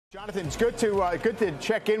Jonathan, it's good to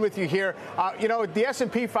check in with you here. The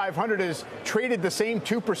S&P 500 has traded the same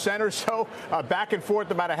 2% or so back and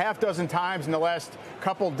forth about a half dozen times in the last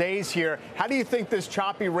couple days here. How do you think this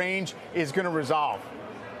choppy range is going to resolve?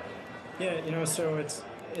 Yeah, so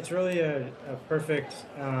it's really a perfect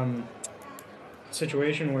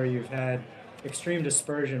situation where you've had extreme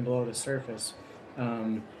dispersion below the surface.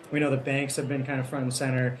 We know the banks have been kind of front and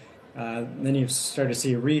center. Then you've started to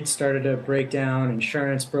see REITs started to break down,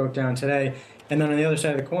 insurance broke down today, and then on the other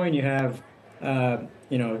side of the coin you have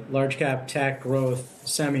large cap tech growth,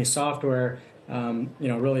 semi software,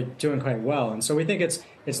 really doing quite well. And so we think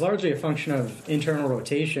it's largely a function of internal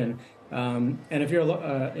rotation. And if you're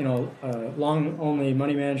a long only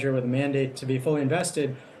money manager with a mandate to be fully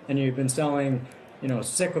invested, and you've been selling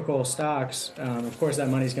cyclical stocks, of course that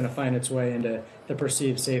money is going to find its way into the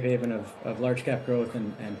perceived safe haven of large cap growth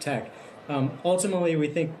and tech. Ultimately, we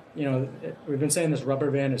think, we've been saying this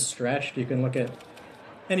rubber band is stretched. You can look at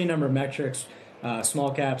any number of metrics,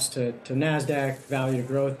 small caps to NASDAQ, value to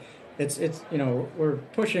growth. We're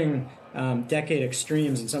pushing decade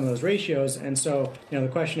extremes in some of those ratios. And so, the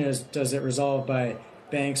question is, does it resolve by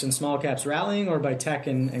banks and small caps rallying or by tech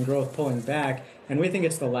and growth pulling back? And we think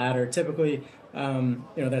it's the latter. Typically,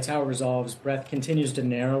 that's how it resolves. Breadth continues to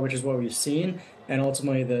narrow, which is what we've seen, and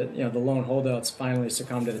ultimately the lone holdouts finally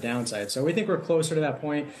succumb to the downside. So we think we're closer to that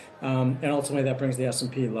point, and ultimately that brings the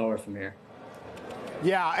S&P lower from here.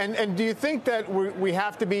 Yeah, and do you think that we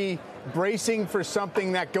have to be bracing for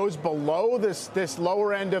something that goes below this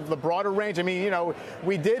lower end of the broader range? I mean,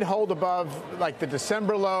 we did hold above like the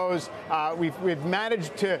December lows. We've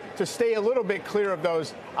managed to stay a little bit clear of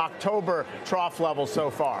those October trough levels so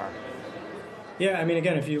far. Yeah, I mean,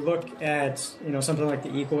 again, if you look at something like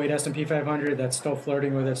the equal weight S&P 500, that's still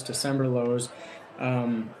flirting with its December lows.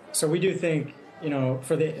 So we do think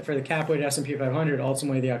for the cap weight S&P 500,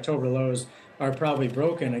 ultimately the October lows are probably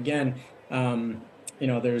broken. Again,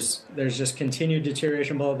 there's just continued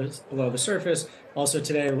deterioration below the surface. Also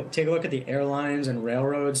today, take a look at the airlines and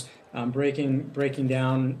railroads breaking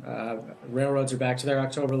down. Railroads are back to their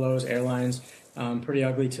October lows. Airlines pretty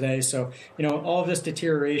ugly today. So all of this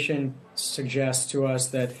deterioration suggests to us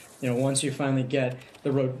that once you finally get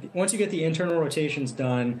once you get the internal rotations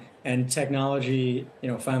done and technology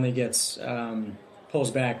finally gets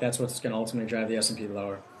pulls back, that's what's going to ultimately drive the S&P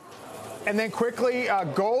lower. And then quickly,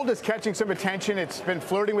 gold is catching some attention. It's been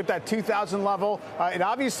flirting with that 2,000 level. It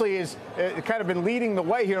obviously is kind of been leading the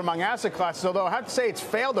way here among asset classes, although I have to say it's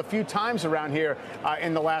failed a few times around here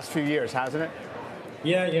in the last few years, hasn't it?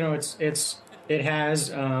 Yeah, it has.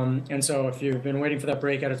 And so if you've been waiting for that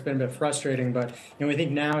breakout, it's been a bit frustrating. But we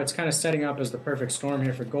think now it's kind of setting up as the perfect storm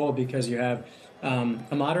here for gold because you have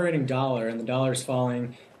a moderating dollar, and the dollar is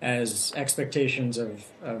falling as expectations of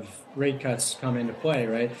rate cuts come into play,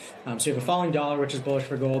 right? So you have a falling dollar, which is bullish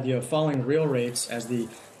for gold. You have falling real rates as the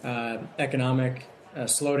economic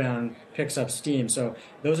slowdown picks up steam. So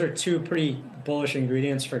those are two pretty bullish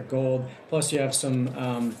ingredients for gold. Plus you have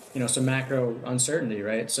some some macro uncertainty,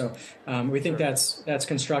 right? So we think that's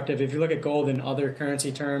constructive. If you look at gold in other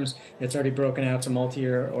currency terms, it's already broken out to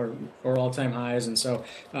multi-year or all-time highs. And so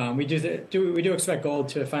we do expect gold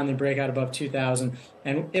to finally break out above 2,000.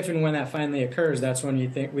 And if and when that finally occurs, that's when we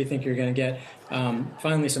think you're going to get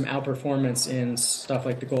finally some outperformance in stuff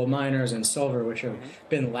like the gold miners and silver, which have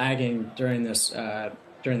been lagging during this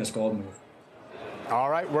gold move. All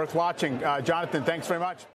right, worth watching. Jonathan, thanks very much.